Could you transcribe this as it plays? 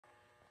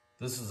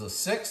This is the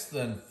sixth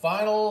and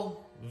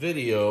final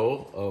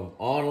video of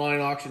online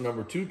auction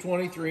number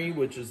 223,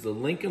 which is the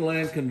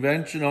LLand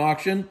Convention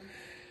auction.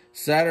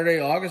 Saturday,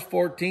 August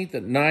 14th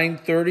at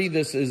 9:30.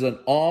 This is an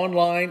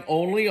online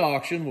only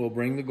auction. We'll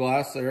bring the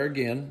glass there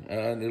again,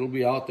 and it'll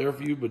be out there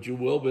for you, but you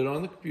will bid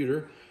on the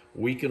computer.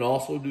 We can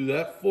also do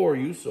that for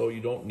you, so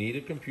you don't need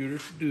a computer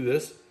to do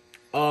this.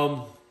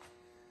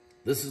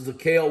 This is the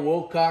Cale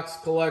Wilcox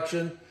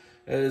collection.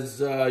 As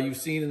you've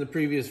seen in the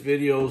previous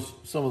videos,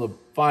 some of the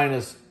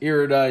finest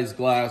iridized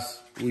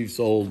glass we've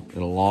sold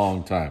in a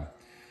long time.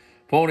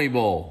 Pony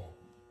Bowl,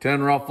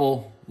 10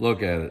 ruffle,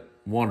 look at it,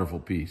 wonderful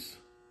piece.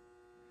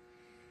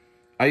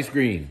 Ice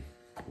green,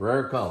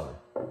 rare color.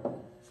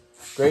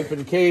 Scrape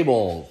and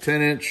cable,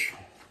 10-inch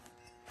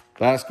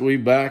basket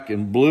weave back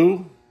in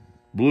blue,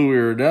 blue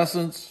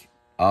iridescence,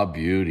 a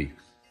beauty.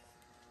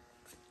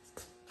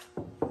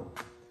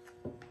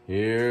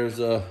 Here's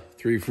a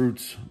Three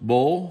Fruits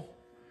bowl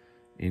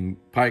in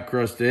pie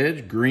crust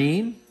edge,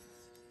 green,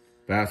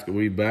 basket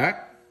weave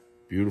back,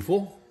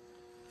 beautiful.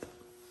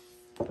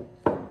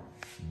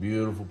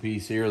 Beautiful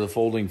piece here, the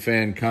folding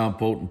fan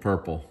compote in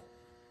purple.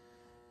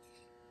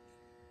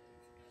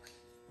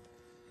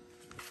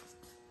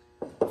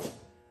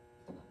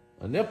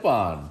 A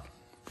Nippon,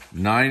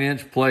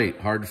 9-inch plate,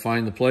 hard to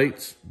find the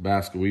plates,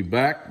 basket weave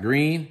back,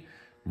 green,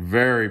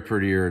 very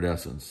pretty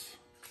iridescence.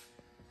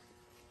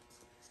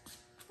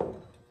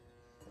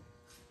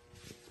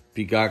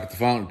 Peacock at the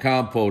Fountain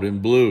compote in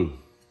blue.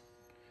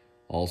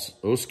 Also,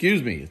 oh,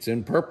 excuse me, it's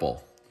in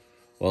purple.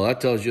 Well, that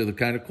tells you the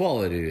kind of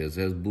quality it is.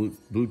 It has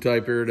blue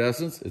type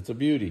iridescence. It's a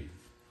beauty.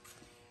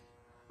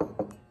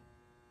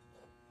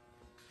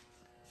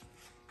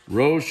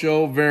 Rose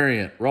Show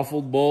variant,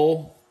 ruffled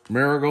bowl,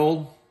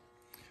 marigold.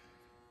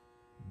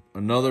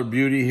 Another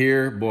beauty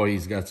here. Boy,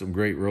 he's got some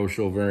great Rose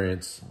Show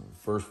variants.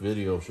 First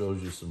video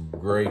shows you some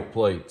great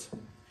plates.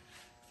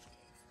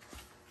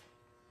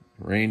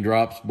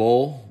 Raindrops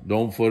bowl,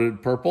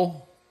 dome-footed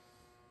purple.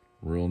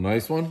 Real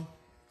nice one.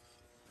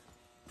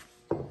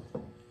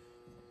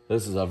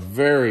 This is a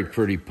very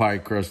pretty pie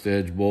crust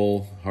edge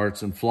bowl.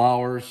 Hearts and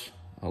flowers.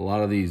 A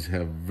lot of these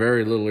have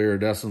very little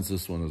iridescence.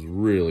 This one is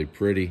really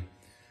pretty.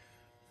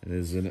 It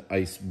is in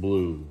ice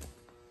blue.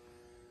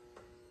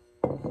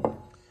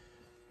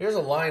 Here's a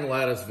line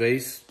lattice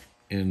vase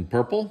in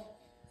purple,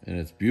 and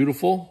it's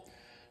beautiful.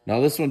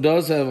 Now this one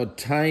does have a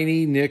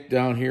tiny nick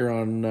down here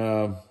on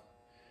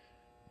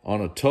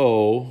a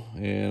toe,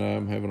 and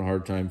I'm having a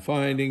hard time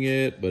finding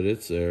it, but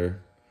it's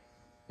there.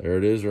 There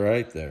it is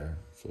right there.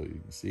 So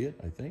you can see it,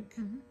 I think.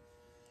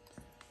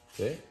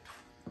 Okay.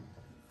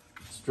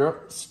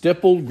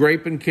 Stippled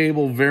grape and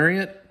cable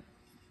variant,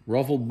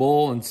 ruffled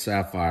bowl and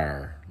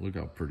sapphire. Look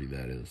how pretty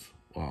that is.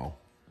 Wow.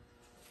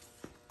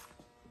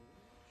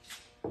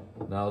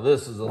 Now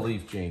this is a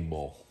leaf chain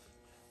bowl.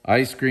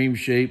 Ice cream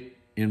shape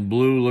in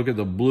blue. Look at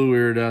the blue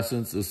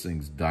iridescence. This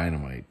thing's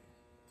dynamite.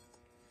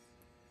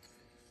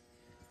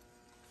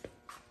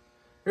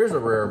 Here's a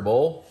rare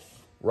bowl.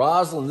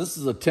 Roslyn, this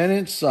is a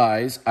 10-inch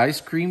size,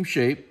 ice cream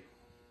shape.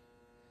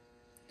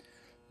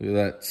 Look at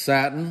that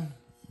satin.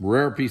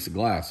 Rare piece of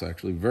glass,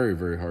 actually. Very,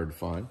 very hard to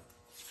find.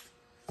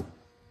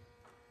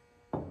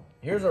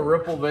 Here's a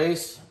ripple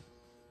vase.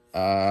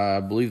 I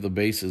believe the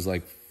base is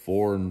like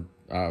 4, and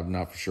I'm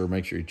not for sure.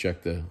 Make sure you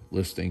check the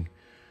listing.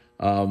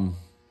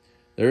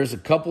 There's a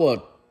couple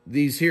of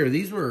these here.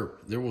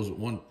 There was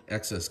one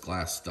excess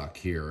glass stuck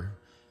here.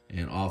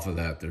 And off of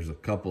that, there's a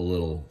couple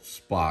little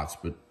spots,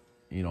 but,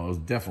 you know, it was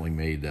definitely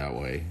made that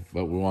way.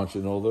 But we want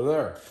you to know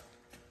they're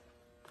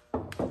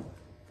there.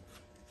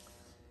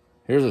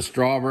 Here's a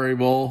strawberry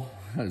bowl.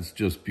 It's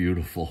just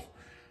beautiful.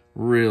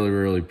 Really,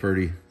 really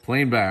pretty.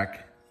 Plain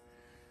back.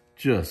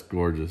 Just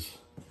gorgeous.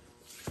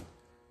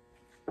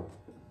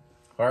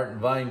 Heart and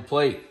vine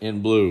plate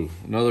in blue.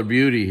 Another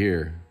beauty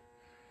here.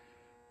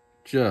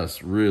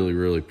 Just really,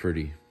 really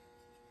pretty.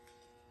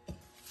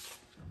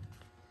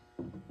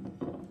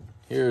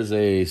 Here's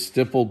a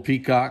stippled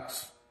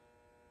peacock's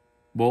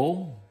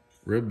bowl,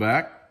 rib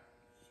back,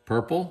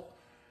 purple.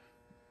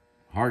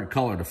 Hard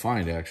color to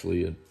find,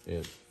 actually,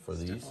 for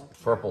these.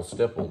 Purple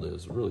stippled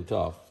is really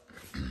tough.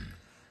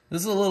 This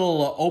is a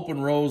little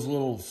open rose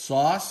little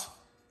sauce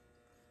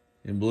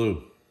in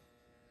blue.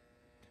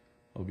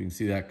 Hope you can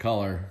see that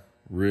color.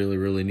 Really,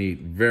 really neat.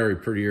 Very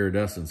pretty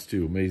iridescence,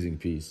 too. Amazing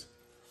piece.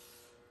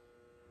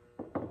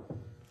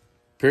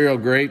 Imperial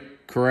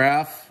grape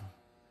carafe.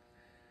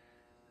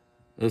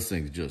 This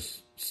thing's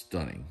just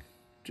stunning.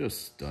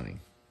 Just stunning.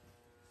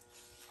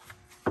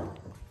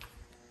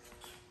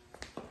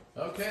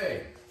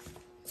 Okay.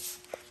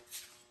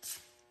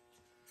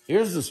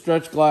 Here's the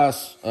stretch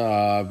glass,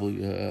 I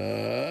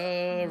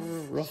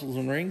believe, ruffles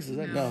and rings. Is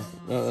that? No.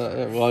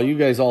 Well, you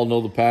guys all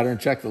know the pattern.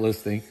 Check the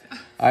listing.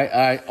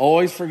 I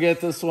always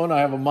forget this one. I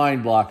have a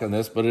mind block on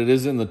this, but it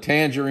is in the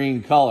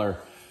tangerine color.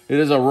 It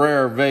is a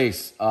rare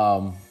vase,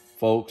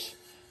 folks.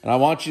 And I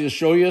want you to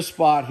show you a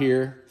spot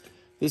here.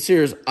 This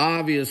here is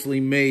obviously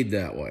made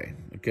that way,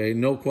 okay?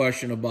 No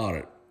question about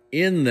it.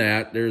 In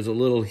that, there's a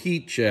little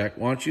heat check. I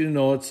want you to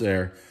know it's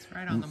there.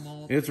 right on the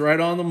mold. It's right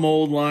on the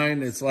mold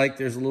line. It's like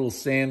there's a little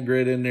sand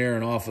grit in there,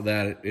 and off of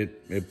that,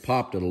 it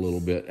popped it a little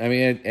bit. I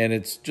mean, and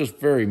it's just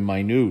very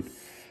minute.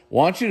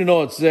 Want you to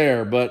know it's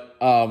there, but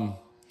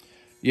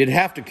you'd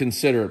have to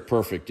consider it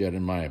perfect yet,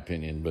 in my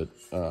opinion. But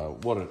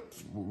what a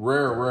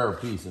rare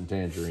piece in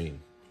tangerine.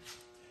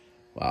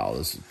 Wow,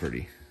 this is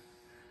pretty.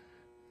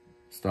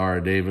 Star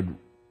of David,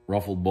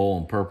 ruffled bowl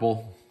in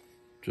purple.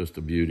 Just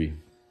a beauty.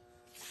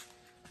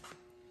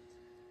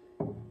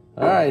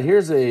 All right,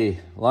 here's a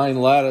line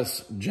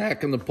lattice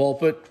Jack in the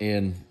Pulpit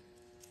in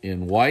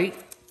white.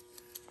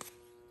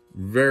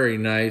 Very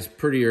nice,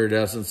 pretty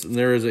iridescence. And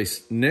there is a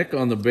nick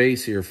on the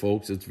base here,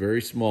 folks. It's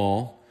very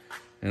small,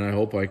 and I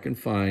hope I can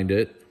find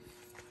it.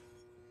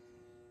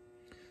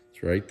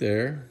 It's right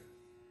there.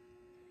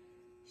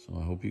 So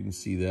I hope you can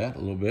see that a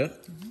little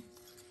bit.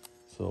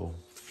 So,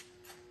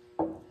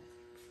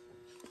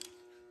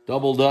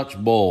 double Dutch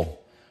bowl.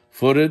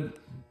 Footed,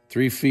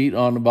 3 feet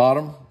on the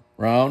bottom,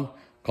 round.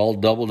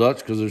 Called double Dutch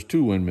because there's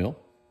 2 windmill.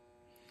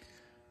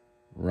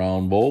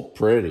 Round bowl,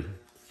 pretty.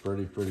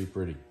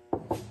 Pretty.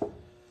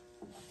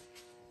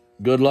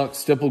 Good Luck,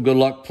 stipple Good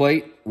Luck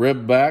plate,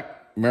 rib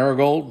back,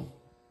 marigold.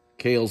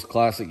 Kale's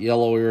classic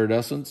yellow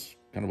iridescence,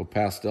 kind of a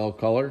pastel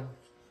color.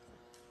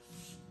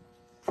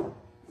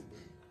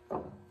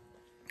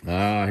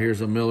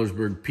 Here's a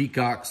Millersburg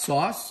peacock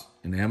sauce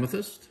in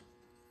amethyst.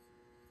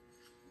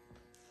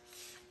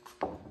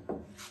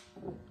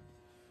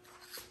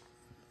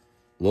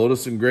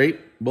 Lotus and Grape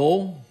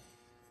bowl,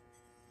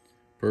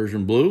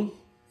 Persian blue.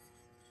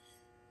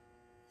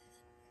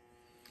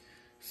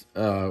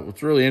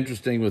 What's really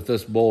interesting with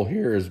this bowl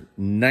here is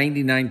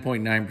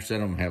 99.9% of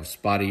them have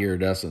spotty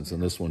iridescence,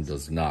 and this one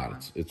does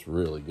not. It's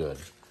really good.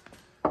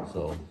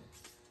 So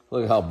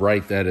look at how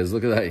bright that is.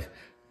 Look at that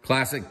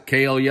classic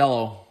kale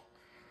yellow,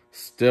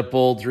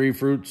 stippled 3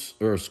 fruits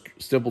or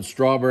stippled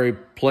strawberry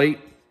plate.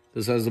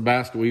 This has the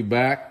basket weave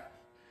back.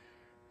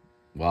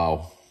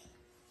 Wow.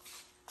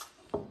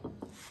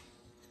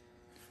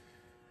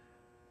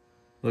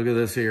 Look at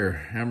this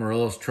here.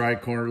 Amaryllis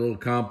tri-corner little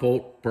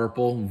compote,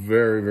 purple,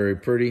 very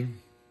pretty.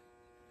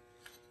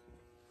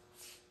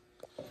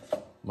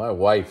 My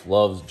wife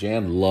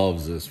Jan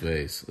loves this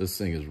vase. This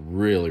thing is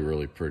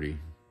really pretty.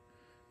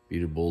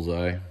 Beaded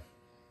bullseye.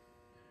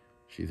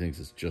 She thinks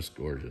it's just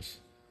gorgeous.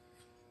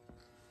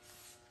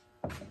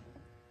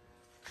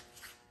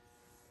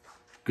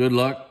 Good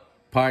Luck,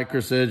 pie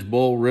corsage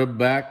bowl, rib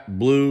back,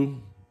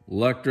 blue,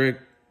 electric.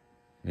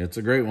 It's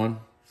a great one.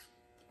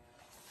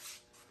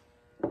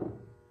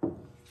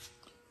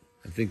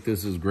 I think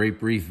this is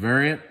grape wreath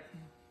variant.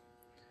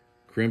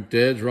 Crimped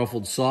edge,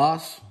 ruffled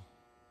sauce.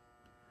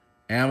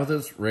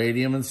 Amethyst,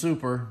 radium, and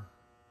super.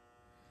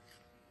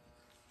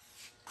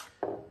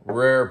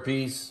 Rare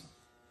piece.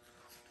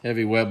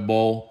 Heavy web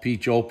bowl,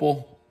 peach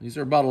opal. These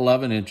are about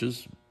 11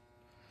 inches.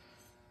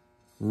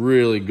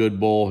 Really good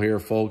bowl here,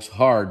 folks.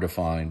 Hard to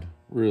find.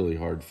 Really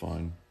hard to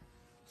find.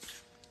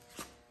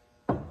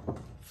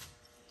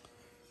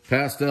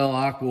 Pastel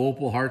aqua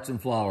opal, hearts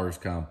and flowers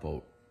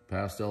compote.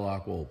 Pastel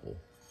aqua opal.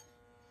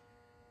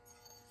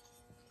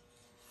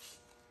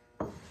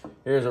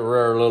 Here's a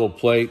rare little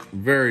plate,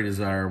 very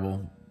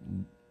desirable.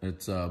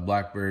 It's a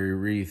blackberry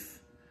wreath,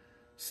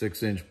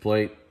 6-inch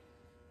plate.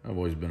 I've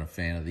always been a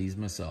fan of these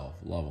myself.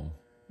 Love them.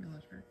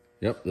 Millersburg.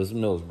 Yep, this is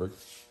Millersburg.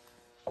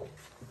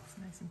 It's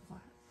nice and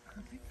flat.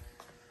 Okay.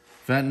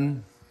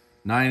 Fenton,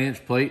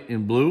 9-inch plate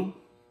in blue.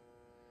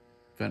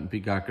 Fenton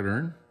peacock and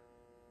urn.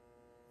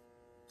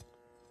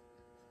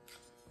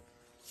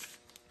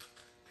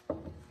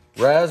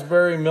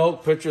 Raspberry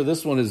milk pitcher.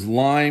 This one is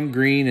lime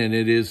green and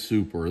it is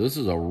super. This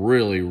is a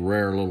really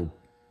rare little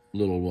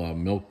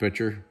milk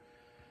pitcher.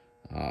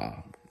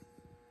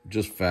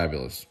 Just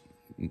fabulous.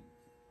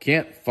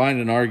 Can't find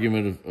an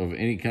argument of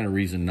any kind of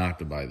reason not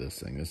to buy this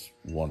thing. It's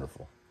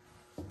wonderful.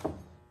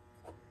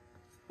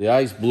 The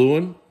ice blue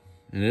one,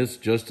 and it's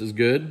just as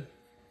good.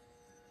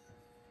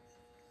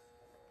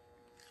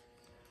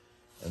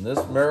 And this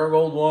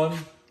marigold one,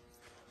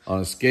 on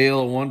a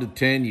scale of 1 to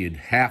 10, you'd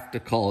have to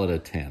call it a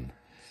 10.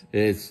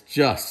 It's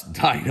just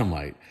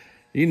dynamite.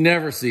 You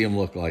never see them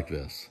look like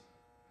this.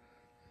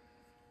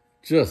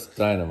 Just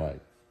dynamite.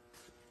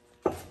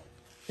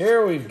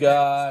 Here we've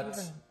got...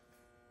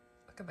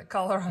 Look at the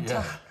color on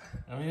top.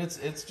 I mean,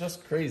 it's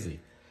just crazy.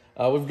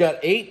 We've got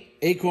 8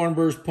 Acorn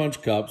Burst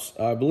punch cups.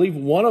 I believe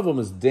one of them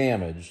is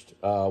damaged.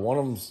 One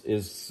of them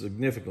is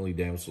significantly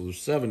damaged, so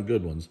there's 7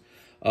 good ones.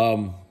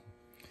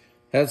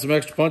 Had some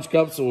extra punch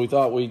cups, so we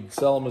thought we'd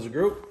sell them as a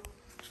group.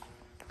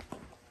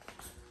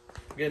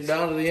 Getting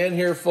down to the end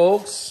here,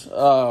 folks.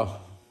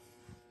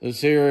 This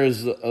here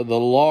is the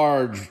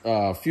large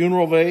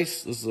funeral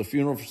vase. This is a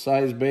funeral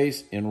size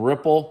vase in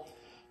Ripple.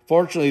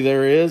 Fortunately,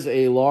 there is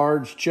a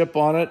large chip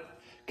on it.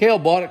 Kale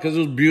bought it because it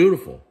was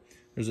beautiful.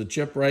 There's a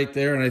chip right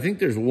there, and I think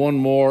there's one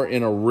more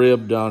in a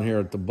rib down here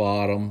at the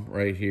bottom,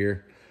 right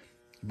here.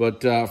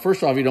 But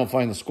first off, you don't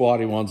find the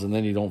squatty ones, and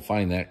then you don't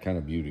find that kind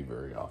of beauty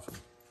very often.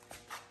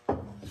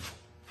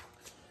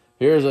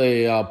 Here's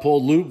a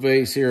pulled loop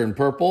vase here in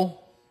purple.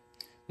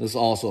 This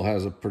also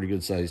has a pretty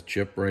good sized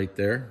chip right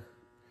there.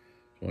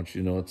 once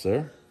you know it's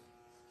there.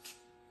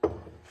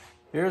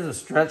 Here's a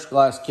stretch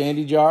glass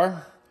candy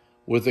jar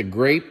with a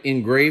grape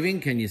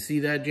engraving. Can you see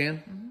that, Jan?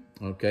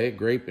 Mm-hmm. Okay,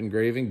 grape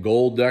engraving,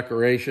 gold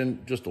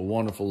decoration, just a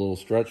wonderful little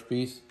stretch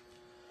piece.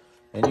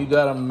 And you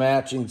got a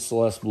matching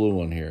Celeste blue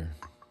one here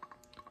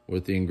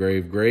with the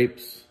engraved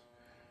grapes.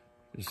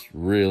 Just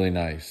really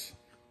nice.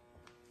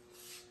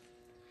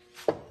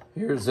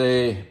 Here's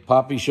a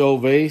Poppy Show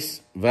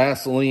vase,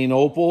 Vaseline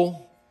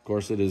opal. Of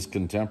course, it is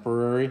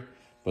contemporary,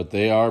 but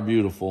they are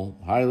beautiful,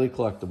 highly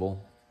collectible.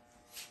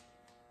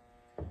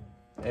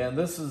 And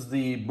this is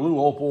the blue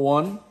opal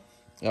one.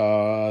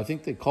 I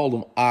think they called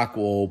them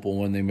aqua opal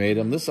when they made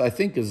them. This, I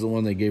think, is the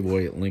one they gave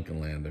away at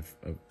LLand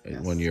yes.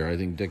 One year. I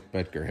think Dick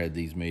Petker had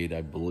these made,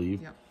 I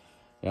believe.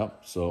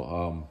 Yep.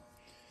 So,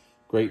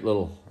 great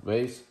little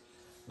vase.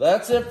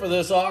 That's it for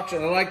this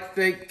auction. I'd like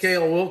to thank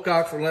Kayla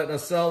Wilcox for letting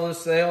us sell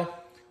this sale.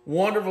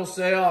 Wonderful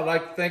sale. I'd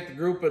like to thank the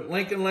group at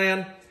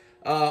LLand.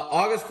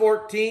 August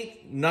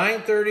 14th,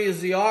 9:30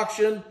 is the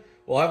auction.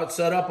 We'll have it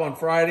set up on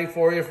Friday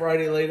for you,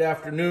 Friday late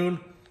afternoon.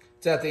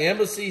 It's at the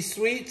Embassy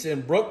Suites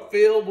in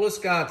Brookfield,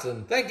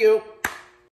 Wisconsin. Thank you.